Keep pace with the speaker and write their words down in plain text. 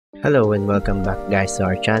Hello and welcome back guys to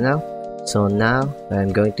our channel. So now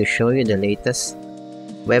I'm going to show you the latest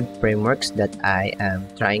web frameworks that I am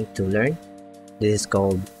trying to learn. This is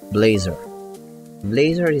called Blazor.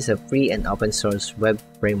 Blazor is a free and open source web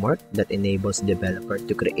framework that enables developers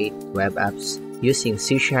to create web apps using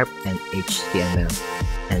C# and HTML.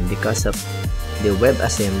 And because of the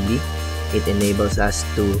WebAssembly, it enables us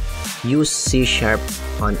to use C#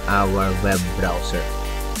 on our web browser.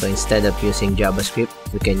 So instead of using JavaScript,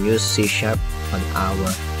 we can use C# on our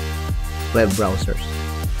web browsers.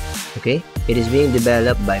 Okay, it is being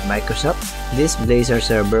developed by Microsoft. This Blazor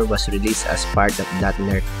server was released as part of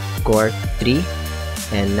 .NET Core 3,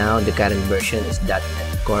 and now the current version is .NET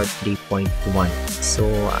Core 3.1. So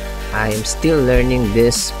I am still learning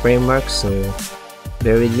this framework, so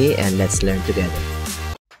bear with me and let's learn together.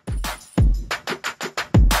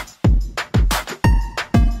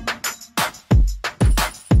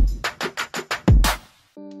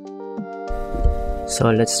 So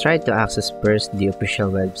let's try to access first the official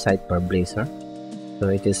website for Blazor. So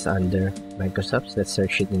it is under Microsoft. Let's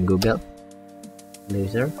search it in Google.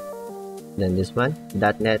 Blazor. Then this one,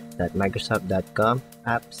 .net.microsoft.com,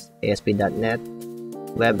 apps, asp.net,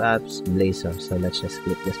 web apps, Blazor. So let's just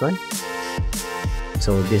click this one.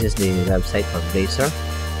 So this is the website for Blazor.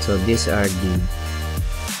 So these are the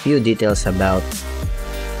few details about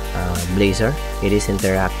Blazor. It is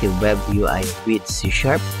interactive web UI with C#,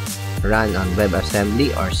 run on WebAssembly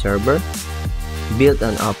or server, built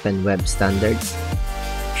on open web standards,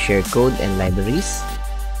 share code and libraries,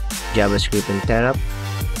 JavaScript interrupt,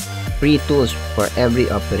 free tools for every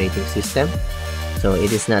operating system. So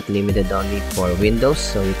it is not limited only for Windows,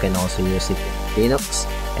 so you can also use it in Linux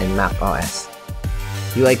and Mac OS.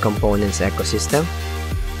 UI components ecosystem,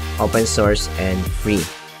 open source and free.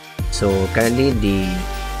 So currently the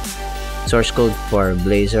source code for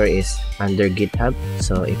Blazor is under GitHub,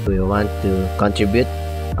 so if we want to contribute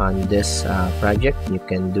on this project, you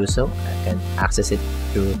can do so. I can access it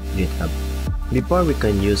through GitHub. Before we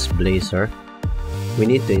can use Blazor, we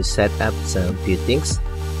need to set up some few things.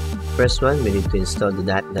 First one, we need to install the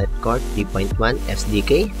 .NET Core 3.1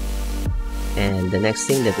 SDK, and the next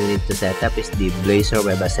thing that we need to set up is the Blazor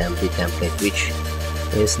WebAssembly template, which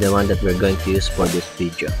is the one that we're going to use for this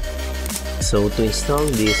video. So to install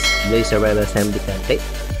this Blazor WebAssembly template,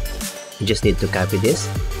 you just need to copy this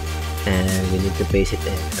and we need to paste it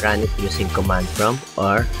and run it using command prompt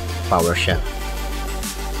or PowerShell.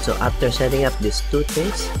 So after setting up these two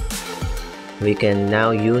things, we can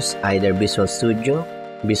now use either Visual Studio,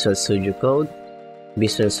 Visual Studio Code,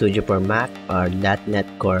 Visual Studio for Mac, or .NET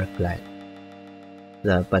Core client.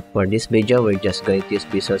 But for this video, we're just going to use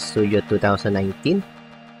Visual Studio 2019.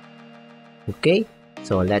 Okay,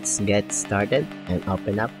 so let's get started and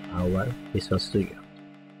open up our Visual Studio.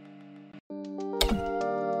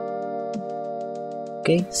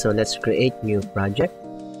 Okay, so let's create new project.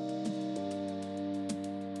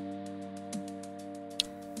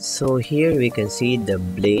 So here we can see the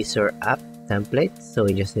Blazor app template. So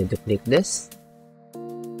we just need to click this,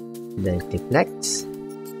 then click next,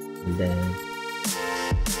 and then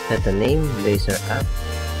set the name Blazor app.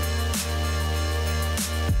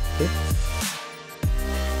 Oops.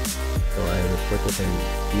 So I will put it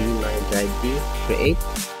in my drive D, create.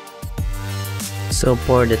 So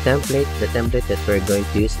for the template that we're going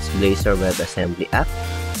to use is Blazor WebAssembly app,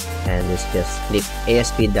 and let's just click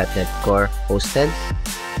asp.net core hosted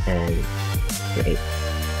and create.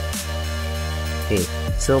 Okay,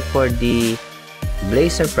 so for the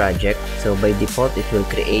Blazor project, so by default it will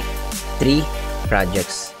create 3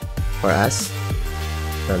 projects for us.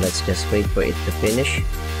 So let's just wait for it to finish.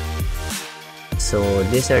 So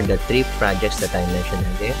these are the 3 projects that I mentioned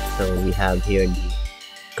earlier. So we have here the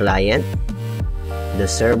client, the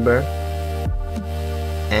server,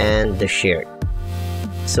 and the shared.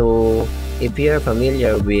 So if you are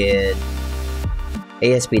familiar with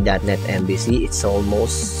ASP.NET MVC, it's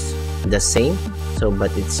almost the same, so but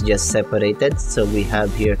it's just separated. So we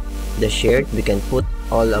have here the shared, we can put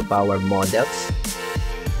all of our models,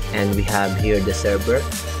 and we have here the server,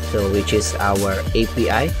 so which is our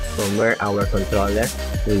API from where our controller,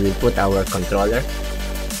 we will put our controller.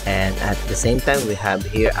 And at the same time, we have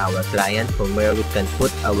here our client from where we can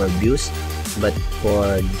put our views. But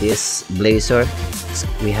for this Blazor,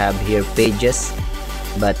 we have here pages,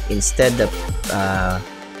 but instead of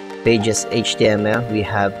pages HTML, we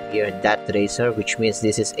have here .razor, which means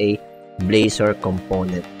this is a Blazor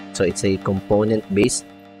component. So it's a component based,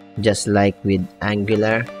 just like with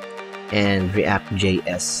Angular and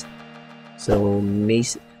React.js. So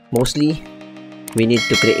mostly we need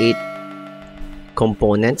to create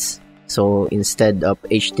components. So instead of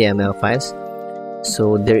HTML files,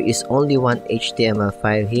 So there is only one HTML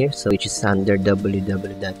file here, so which is under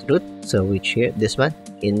www.root. So which here, this one,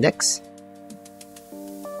 index.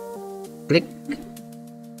 Click.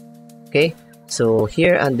 Okay, so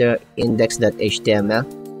here under index.html,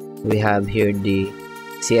 we have here the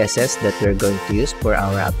CSS that we're going to use for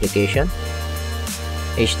our application,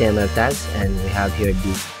 HTML tags, and we have here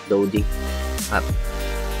the loading app.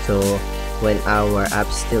 So when our app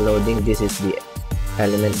is still loading, this is the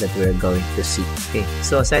element that we're going to see. Okay,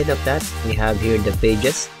 so aside of that, we have here the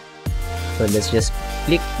pages. So let's just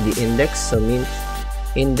click the index. So means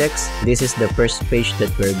index, this is the first page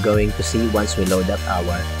that we're going to see once we load up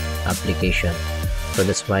our application. So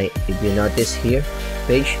that's why if you notice here,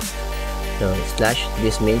 page, so slash,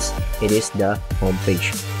 this means it is the home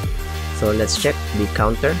page. So let's check the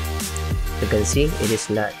counter. You can see it is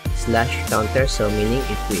slash counter, so meaning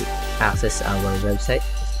if we access our website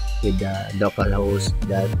with the localhost,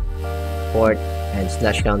 the port, and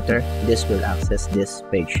slash counter, this will access this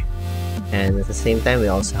page. And at the same time, we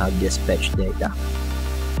also have this fetch data.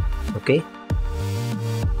 Okay,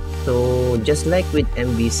 so just like with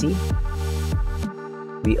MVC,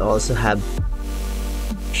 we also have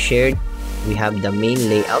shared, we have the main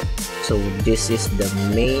layout. So this is the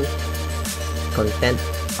main content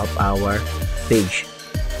of our page,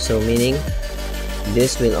 so meaning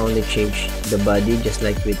this will only change the body just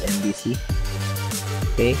like with MVC.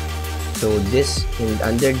 Okay, so this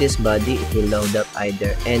under this body, it will load up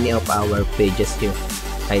either any of our pages here,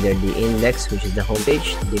 either the index, which is the home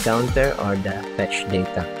page, the counter, or the fetch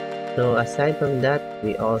data. So aside from that,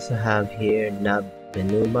 we also have here nav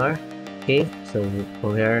menu bar. Okay, so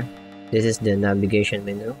for here, this is the navigation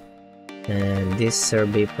menu, and this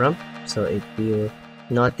survey prompt. So if you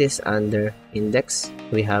notice under index,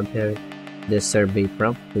 we have here the survey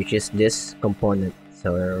prompt, which is this component,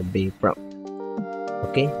 survey prompt.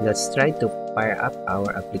 Okay, let's try to fire up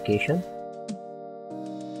our application.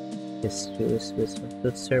 Just choose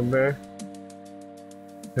root server,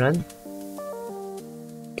 run.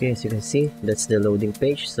 Okay, as you can see, that's the loading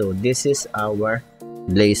page. So this is our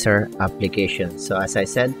Blazor application. So as I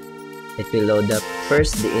said, it will load up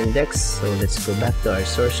first the index. So let's go back to our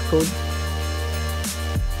source code.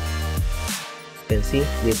 You can see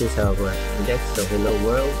this is our index. So hello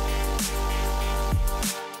world,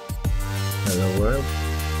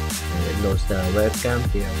 and it loads the webcam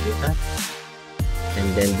to your new app,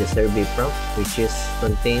 and then the survey prompt, which is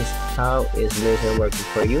contains how is Blazor working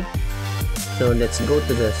for you. So let's go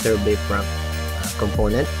to the survey prompt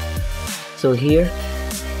component. So here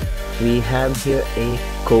we have here a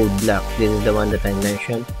code block. This is the one that I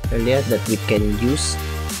mentioned earlier, that we can use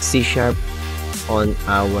C# on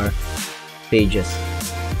our pages.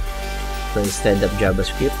 So instead of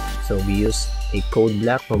JavaScript, so we use a code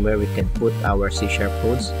block from where we can put our C#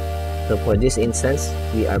 codes. So for this instance,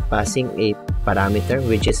 we are passing a parameter,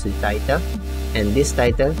 which is the title, and this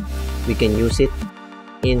title we can use it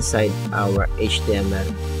inside our HTML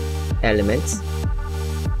elements.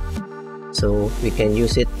 So we can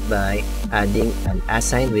use it by adding an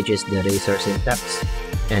assign, which is the razor syntax,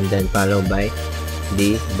 and then followed by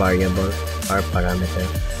the variable or parameter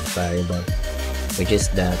variable, which is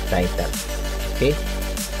the title. Okay,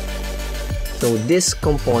 so this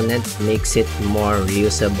component makes it more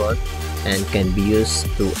reusable and can be used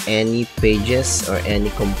to any pages or any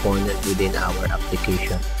component within our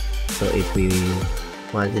application. So if we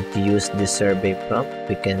wanted to use this survey prompt,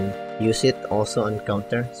 we can use it also on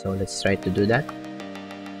counter. So let's try to do that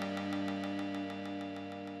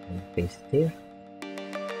and paste it here,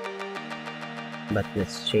 but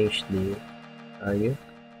let's change the value.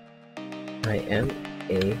 I am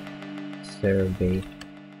a survey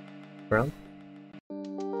prompt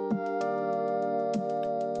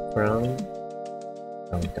from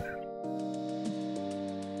counter.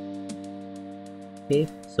 Okay,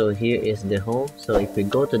 so here is the home. So if we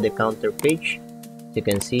go to the counter page, you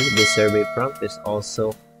can see the survey prompt is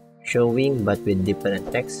also showing, but with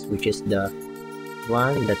different text, which is the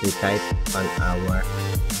one that we type on our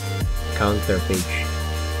counter page.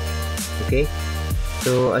 Okay,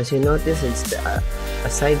 so as you notice, it's the,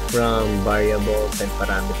 aside from variables and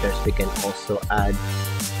parameters, we can also add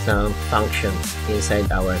some functions inside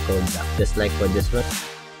our code block. Just like for this one,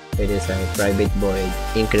 it is a private void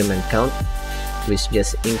increment count, which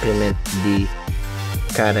just increment the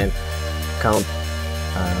current count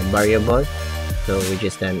variable, so which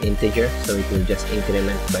is an integer, so it will just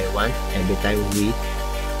increment by 1 every time we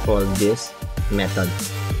call this method.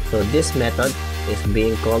 So this method is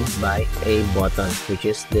being called by a button, which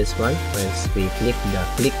is this one. Once we click the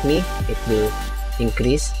click me, it will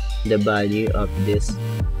increase the value of this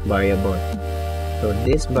variable. So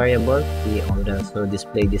this variable, we also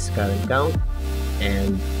display this current count,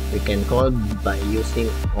 and we can call by using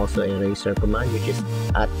also a razor command, which is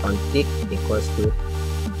 @onTick equals to.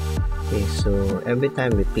 Okay, so every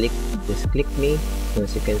time we click, just click me. So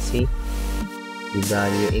as you can see, the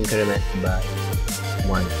value increment by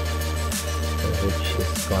 1, so which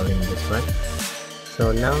is calling this one.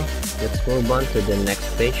 So now let's move on to the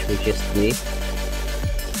next page, which is the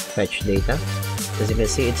fetch data. As you can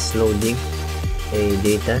see, it's loading a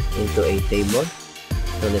data into a table.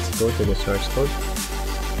 So let's go to the source code.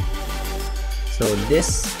 So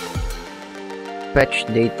this fetch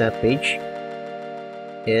data page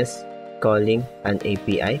is calling an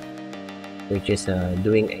API, which is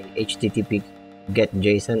doing a HTTP get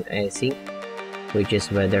JSON async, which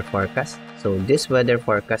is weather forecast. So this weather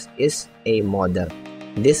forecast is a model.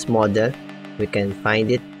 This model, we can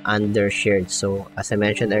find it under shared. So as I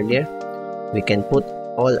mentioned earlier, we can put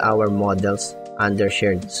all our models under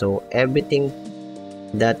shared. So everything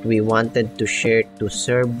that we wanted to share to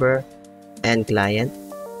server and client,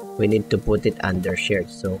 we need to put it under shared.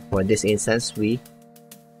 So for this instance, we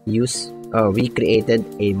created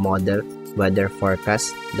a model weather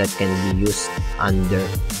forecast that can be used under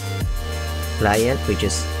client, which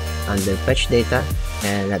is under fetch data,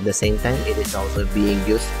 and at the same time it is also being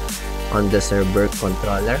used on the server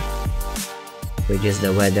controller, which is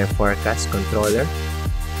the weather forecast controller,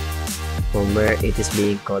 from where it is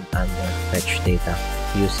being called under fetch data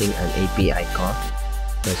using an API call.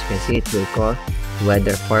 So as you can see, it will call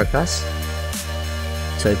weather forecast.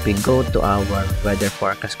 So if we go to our weather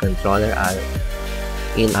forecast controller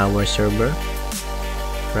in our server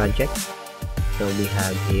project, so we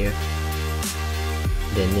have here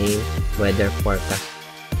the name weather forecast.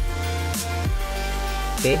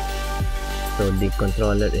 Okay, so the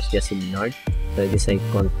controller is just ignored. So it is a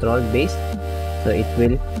control base. So it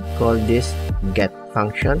will call this get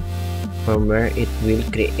function, from where it will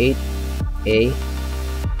create an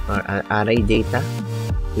array data,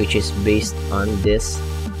 which is based on this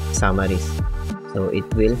summaries. So it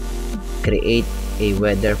will create a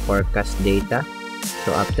weather forecast data.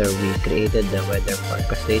 So after we created the weather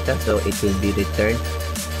forecast data, so it will be returned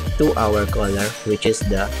to our caller, which is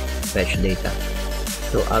the fetch data.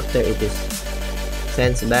 So after it is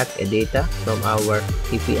sends back a data from our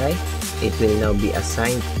API, it will now be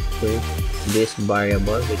assigned to this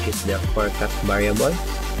variable, which is the forecast variable.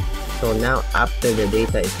 So now after the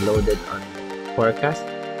data is loaded on forecast,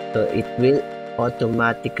 so it will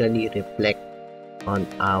automatically reflect on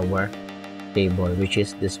our table, which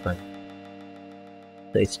is this one.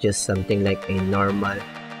 So it's just something like a normal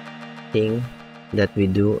thing that we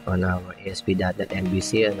do on our ASP.NET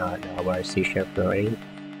MVC and on our C# Flooring.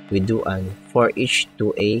 We do an for each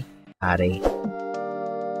to a array.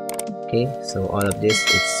 Okay, so all of this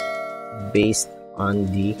is based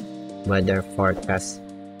on the weather forecast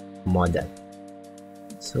model.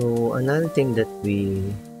 So another thing that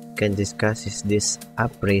we can discuss is this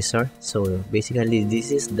Blazor. So basically,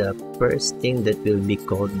 this is the first thing that will be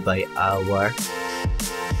called by our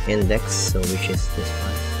index, so which is this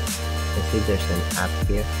one. You see there's an app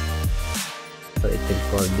here, so it will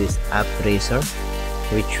call this Blazor,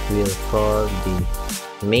 which will call the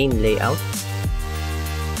main layout.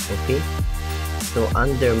 Okay, so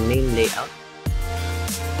under main layout,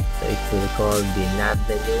 so it will call the nav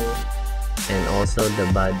menu and also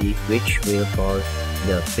the body, which will call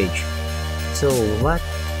the page. So what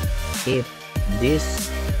if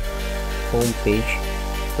this home page,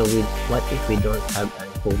 so what if we don't have a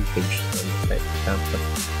home page? So for example,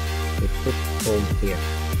 we put home here.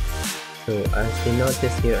 So as you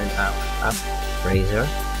notice here on our Blazor,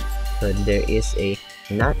 so there is a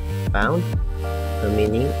not found. So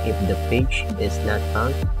meaning if the page is not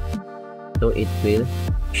found, so it will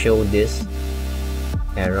show this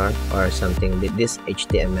error or something, this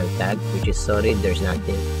HTML tag, which is sorry, there's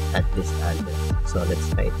nothing at this address. So let's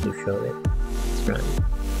try to show it. Let's run.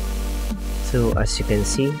 So as you can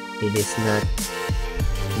see, it is not,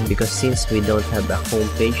 because since we don't have a home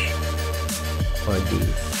page or the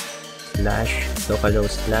slash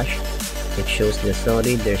localhost slash, it shows the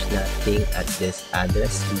sorry, there's nothing at this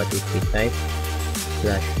address. But if we type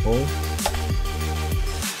 /home,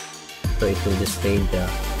 so it will display the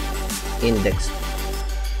index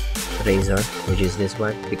Blazor, which is this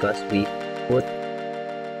one, because we put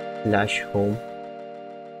 /home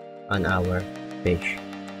on our page.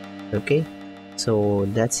 Okay, so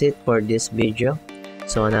that's it for this video.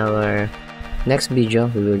 So on our next video,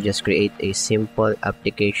 we will just create a simple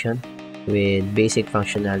application with basic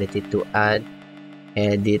functionality to add,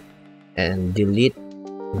 edit, and delete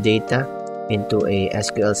data into a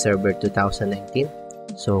SQL Server 2019.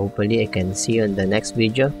 So hopefully I can see you on the next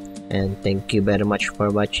video, and thank you very much for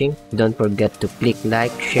watching. Don't forget to click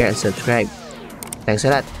like, share, and subscribe. Thanks a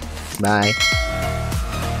lot. Bye.